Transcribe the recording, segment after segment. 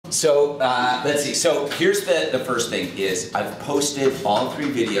Let's see. So here's the first thing is I've posted all 3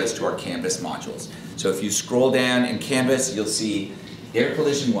 videos to our Canvas modules. So if you scroll down in Canvas, you'll see air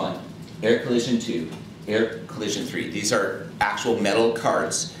collision 1, air collision 2, air collision 3. These are actual metal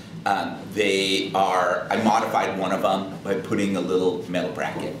cards. I modified one of them by putting a little metal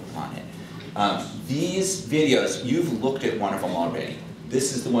bracket on it. These videos, you've looked at one of them already.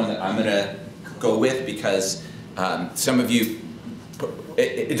 This is the one that I'm going to go with because some of you,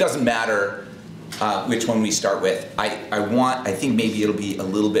 it doesn't matter which one we start with. I think maybe it'll be a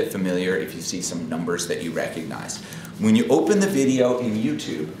little bit familiar if you see some numbers that you recognize. When you open the video in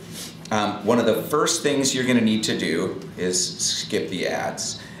YouTube, one of the first things you're going to need to do is skip the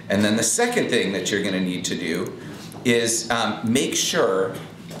ads. And then the second thing that you're going to need to do is make sure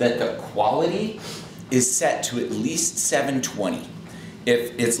that the quality is set to at least 720.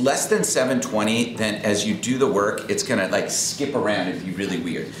 If it's less than 720, then as you do the work, it's going to like skip around and be really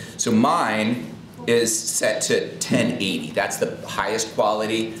weird. So mine is set to 1080. That's the highest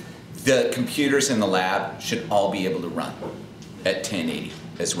quality. The computers in the lab should all be able to run at 1080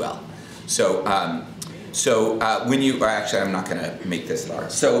 as well. So, when you, actually I'm not going to make this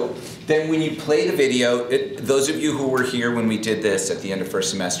large. So then when you play the video, those of you who were here when we did this at the end of first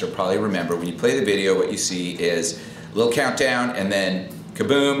semester probably remember when you play the video what you see is a little countdown and then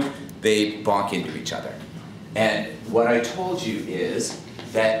kaboom, they bonk into each other. And what I told you is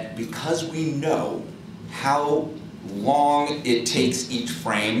that because we know how long it takes each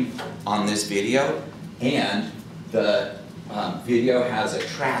frame on this video and the video has a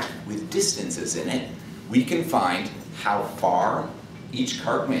track with distances in it, we can find how far each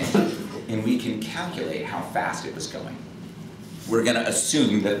cart went and we can calculate how fast it was going. We're going to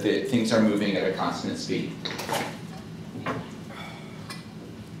assume that things are moving at a constant speed.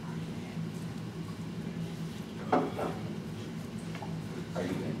 Are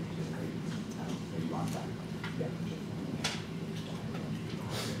you on time? Yeah.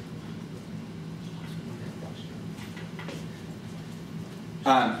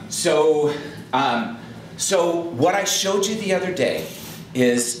 So what I showed you the other day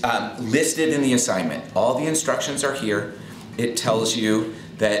is listed in the assignment. All the instructions are here. It tells you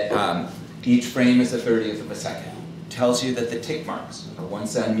that each frame is a 30th of a second. It tells you that the tick marks are 1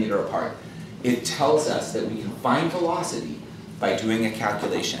 centimeter apart. It tells us that we can find velocity by doing a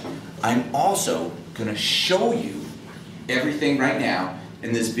calculation. I'm also going to show you everything right now,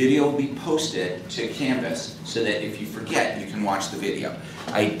 and this video will be posted to Canvas so that if you forget, you can watch the video.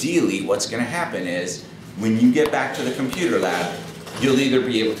 Ideally, what's going to happen is when you get back to the computer lab, you'll either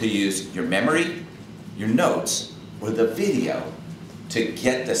be able to use your memory, your notes, or the video to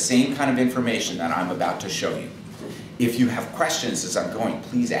get the same kind of information that I'm about to show you. If you have questions as I'm going,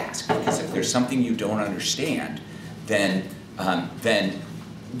 please ask, because if there's something you don't understand, then I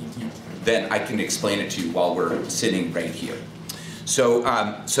can explain it to you while we're sitting right here. So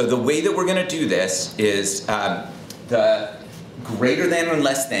the way that we're going to do this is the greater than and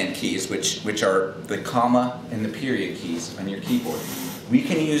less than keys, which are the comma and the period keys on your keyboard. We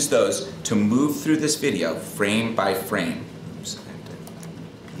can use those to move through this video frame by frame. Oops, I have to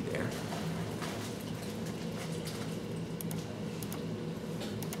be there.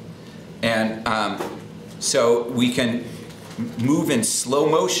 And so we can move in slow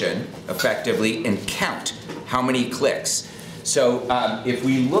motion effectively and count how many clicks. So if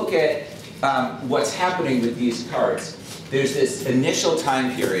we look at what's happening with these cards, there's this initial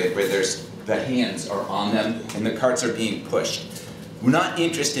time period where the hands are on them and the carts are being pushed. We're not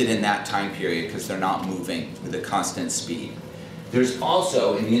interested in that time period because they're not moving with a constant speed. There's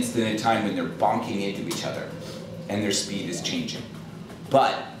also an instant in time when they're bonking into each other and their speed is changing.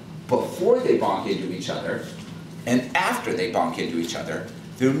 But before they bonk into each other and after they bonk into each other,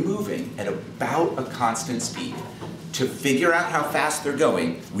 they're moving at about a constant speed. To figure out how fast they're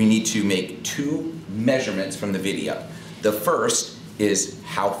going, we need to make 2 measurements from the video. The first is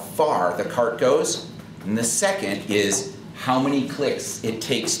how far the cart goes, and the second is how many clicks it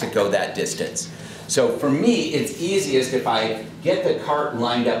takes to go that distance. So for me, it's easiest if I get the cart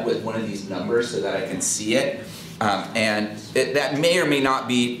lined up with one of these numbers so that I can see it. That may or may not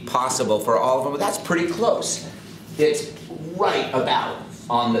be possible for all of them, but that's pretty close. It's right about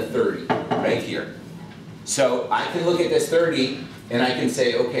on the 30, right here. So I can look at this 30 and I can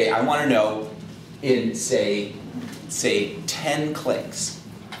say, okay, I want to know in say 10 clicks,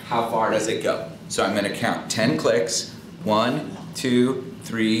 how far does it go? So I'm going to count 10 clicks. 1, 2,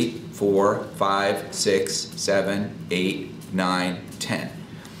 3, 4, 5, 6, 7, 8, 9, 10.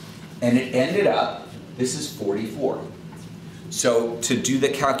 And it ended up, this is 44. So to do the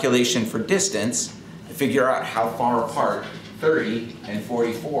calculation for distance, figure out how far apart 30 and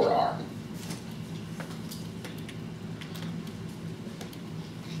 44 are.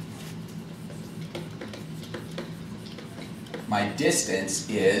 My distance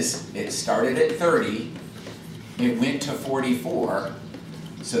is, it started at 30, it went to 44,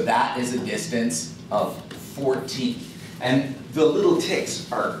 so that is a distance of 14. And the little ticks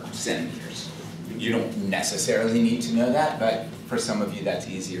are centimeters. You don't necessarily need to know that, but for some of you that's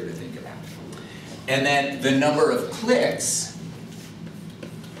easier to think about. And then the number of clicks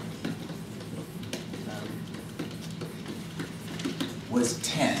was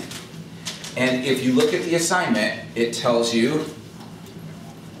 10. And if you look at the assignment, it tells you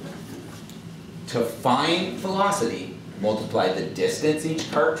to find velocity, multiply the distance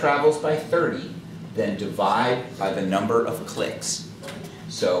each cart travels by 30, then divide by the number of clicks.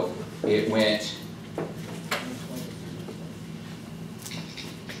 So it went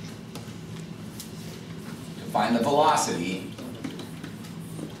to find the velocity,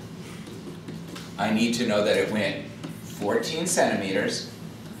 I need to know that it went 14 centimeters,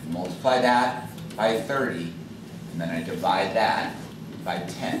 multiply that by 30, and then I divide that by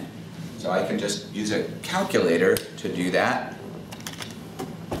 10. So I can just use a calculator to do that.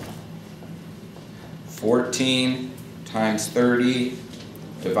 14 times 30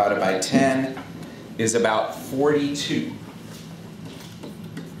 divided by 10 is about 42.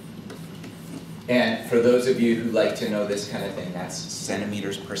 And for those of you who like to know this kind of thing, that's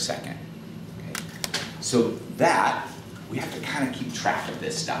centimeters per second. Okay. So that, we have to kind of keep track of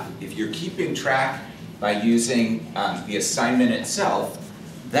this stuff. If you're keeping track by using the assignment itself,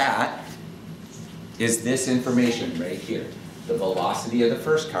 that is this information right here. The velocity of the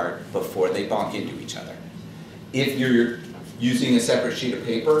first cart before they bonk into each other. If you're using a separate sheet of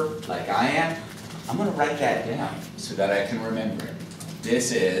paper, like I am, I'm going to write that down so that I can remember it.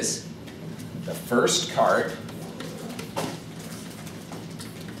 This is the first cart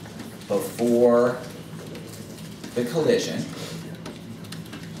before the collision,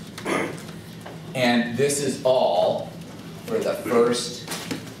 and this is all for the first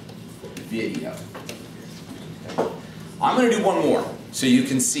video. I'm going to do one more so you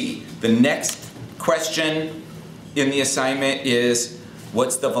can see. The next question in the assignment is,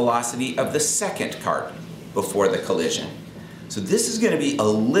 what's the velocity of the second cart before the collision? So this is going to be a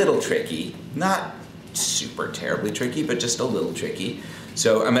little tricky, not super terribly tricky, but just a little tricky.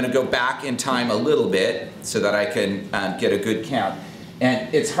 So I'm going to go back in time a little bit so that I can get a good count.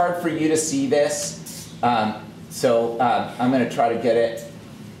 And it's hard for you to see this, so I'm going to try to get it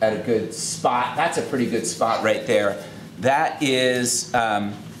at a good spot. That's a pretty good spot right there. That is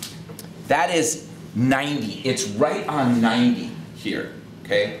 90. It's right on 90 here.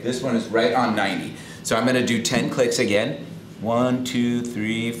 Okay, this one is right on 90. So I'm going to do 10 clicks again. 1, 2,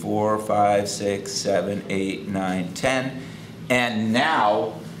 3, 4, 5, 6, 7, 8, 9, 10. And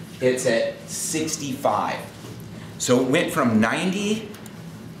now it's at 65. So it went from 90,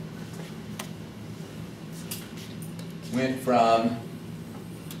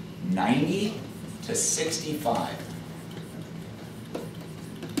 to 65.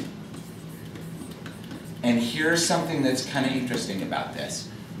 And here's something that's kind of interesting about this.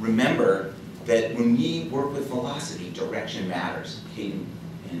 Remember that when we work with velocity, direction matters. Hayden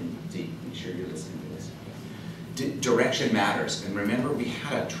and Zeke, make sure you're listening to this. Direction matters. And remember, we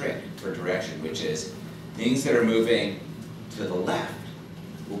had a trick for direction, which is things that are moving to the left,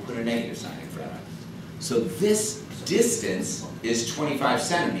 we'll put a negative sign in front of it. So this distance is 25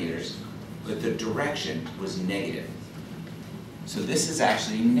 centimeters, but the direction was negative. So this is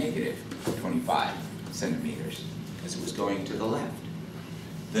actually negative 25 centimeters because it was going to the left.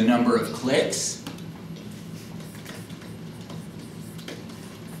 The number of clicks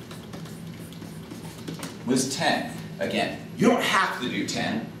was 10. Again, you don't have to do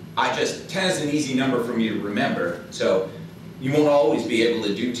 10. 10 is an easy number for me to remember, so you won't always be able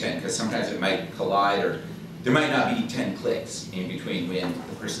to do 10 because sometimes it might collide, or there might not be 10 clicks in between when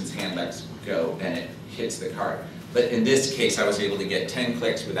the person's hand lets go and it hits the cart. But in this case, I was able to get 10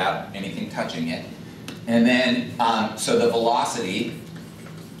 clicks without anything touching it. And then, so the velocity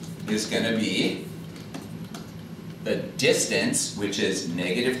is going to be the distance, which is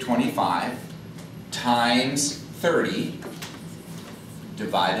negative 25, times 30,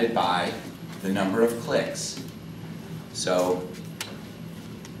 divided by the number of clicks. So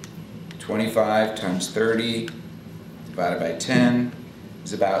 25 times 30 divided by 10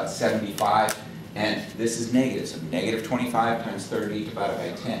 is about 75. And this is negative, so negative 25 times 30 divided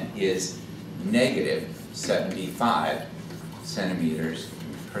by 10 is negative 75 centimeters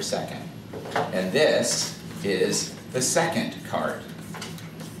per second. And this is the second cart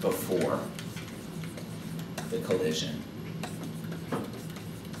before the collision.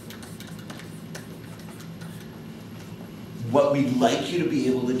 what we'd like you to be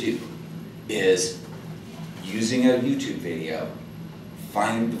able to do is, using a YouTube video,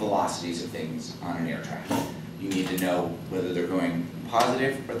 find the velocities of things on an air track. You need to know whether they're going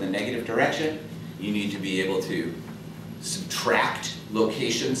positive or the negative direction. You need to be able to subtract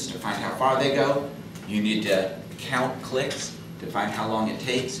locations to find how far they go. You need to count clicks to find how long it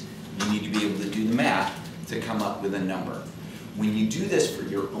takes. You need to be able to do the math to come up with a number. When you do this for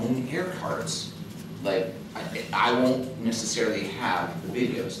your own air cards, like I won't necessarily have the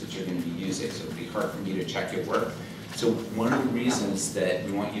videos that you're going to be using, so it'll be hard for me to check your work. So one of the reasons that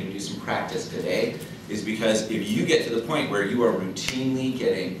we want you to do some practice today is because if you get to the point where you are routinely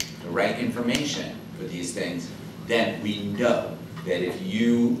getting the right information for these things, then we know that if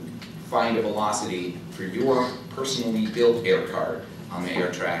you find a velocity for your personally built air card on the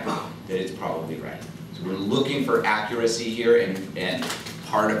air track, that it's probably right. So we're looking for accuracy here, and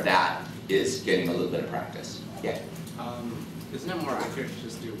part of that is getting a little bit of practice. Yeah? Isn't it more accurate to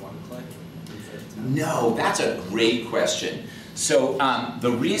just do one click? No, that's a great question. So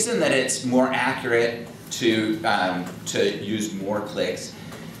the reason that it's more accurate to use more clicks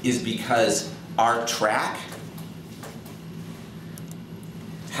is because our track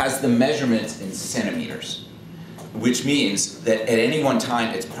has the measurements in centimeters, which means that at any one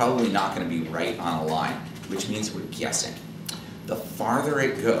time it's probably not going to be right on a line, which means we're guessing. The farther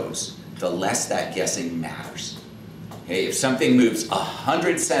it goes, the less that guessing matters. Okay, if something moves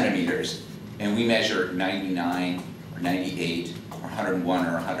 100 centimeters and we measure 99 or 98 or 101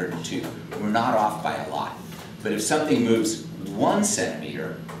 or 102, we're not off by a lot. But if something moves 1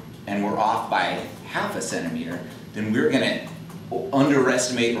 centimeter and we're off by half a centimeter, then we're going to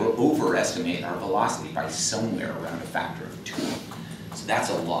underestimate or overestimate our velocity by somewhere around a factor of 2. So that's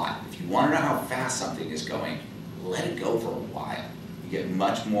a lot. If you want to know how fast something is going, let it go for a while. You get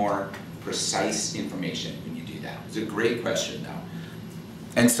much more precise information when you do that. It's a great question, though.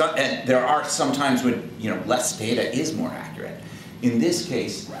 And there are some times when less data is more accurate. In this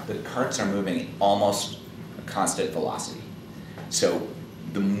case, the carts are moving at almost a constant velocity. So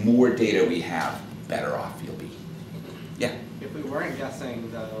the more data we have, better off you'll be. Yeah? If we weren't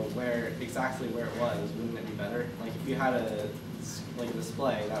guessing though exactly where it was, wouldn't it be better? Like if you had a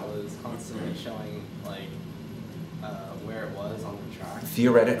display that was constantly showing where it was on the track?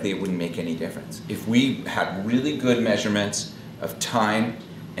 Theoretically, it wouldn't make any difference. If we had really good measurements of time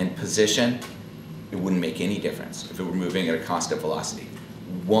and position, it wouldn't make any difference if it were moving at a constant velocity.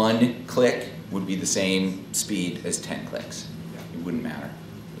 1 click would be the same speed as 10 clicks. Yeah. It wouldn't matter.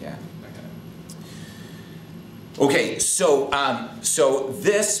 Yeah. Okay, so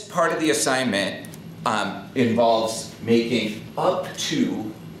this part of the assignment involves making up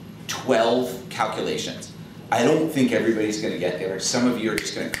to 12 calculations. I don't think everybody's going to get there. Some of you are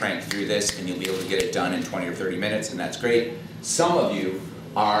just going to crank through this and you'll be able to get it done in 20 or 30 minutes, and that's great. Some of you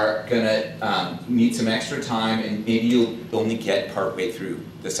are going to need some extra time, and maybe you'll only get partway through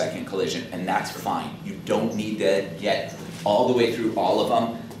the second collision, and that's fine. You don't need to get all the way through all of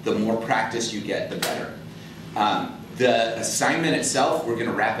them. The more practice you get, the better. The assignment itself, we're going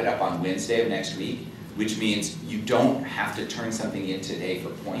to wrap it up on Wednesday of next week, which means you don't have to turn something in today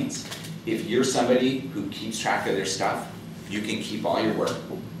for points. If you're somebody who keeps track of their stuff, you can keep all your work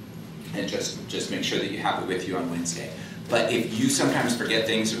and just make sure that you have it with you on Wednesday. But if you sometimes forget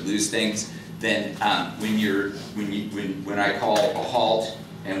things or lose things, then when I call a halt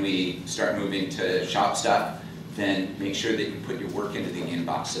and we start moving to shop stuff, then make sure that you put your work into the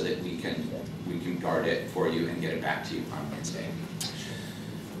inbox so that we can guard it for you and get it back to you on Wednesday.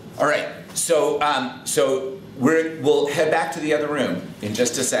 All right, so we'll head back to the other room in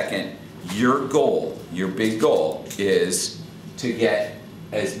just a second. Your goal, your big goal, is to get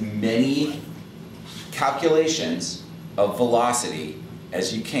as many calculations of velocity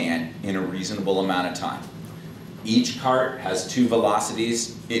as you can in a reasonable amount of time. Each cart has 2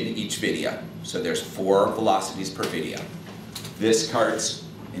 velocities in each video, so there's 4 velocities per video. This cart's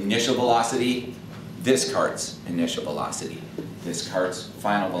initial velocity, this cart's initial velocity, this cart's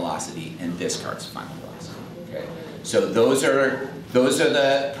final velocity, and this cart's final velocity. Okay? So those are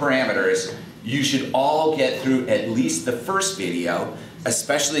the parameters. You should all get through at least the first video,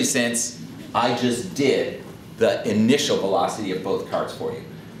 especially since I just did the initial velocity of both carts for you.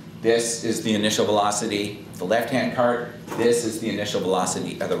 This is the initial velocity of the left-hand cart. This is the initial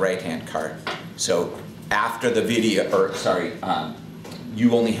velocity of the right-hand cart. So after the video,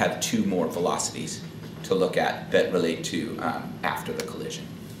 you only have 2 more velocities to look at that relate to after the collision.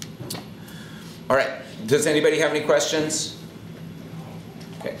 All right, does anybody have any questions?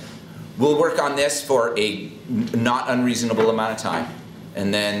 Okay, we'll work on this for a not unreasonable amount of time.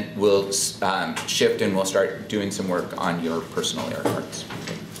 and then we'll shift and we'll start doing some work on your personal air cards.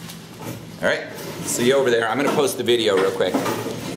 All right, see you over there. I'm going to post the video real quick.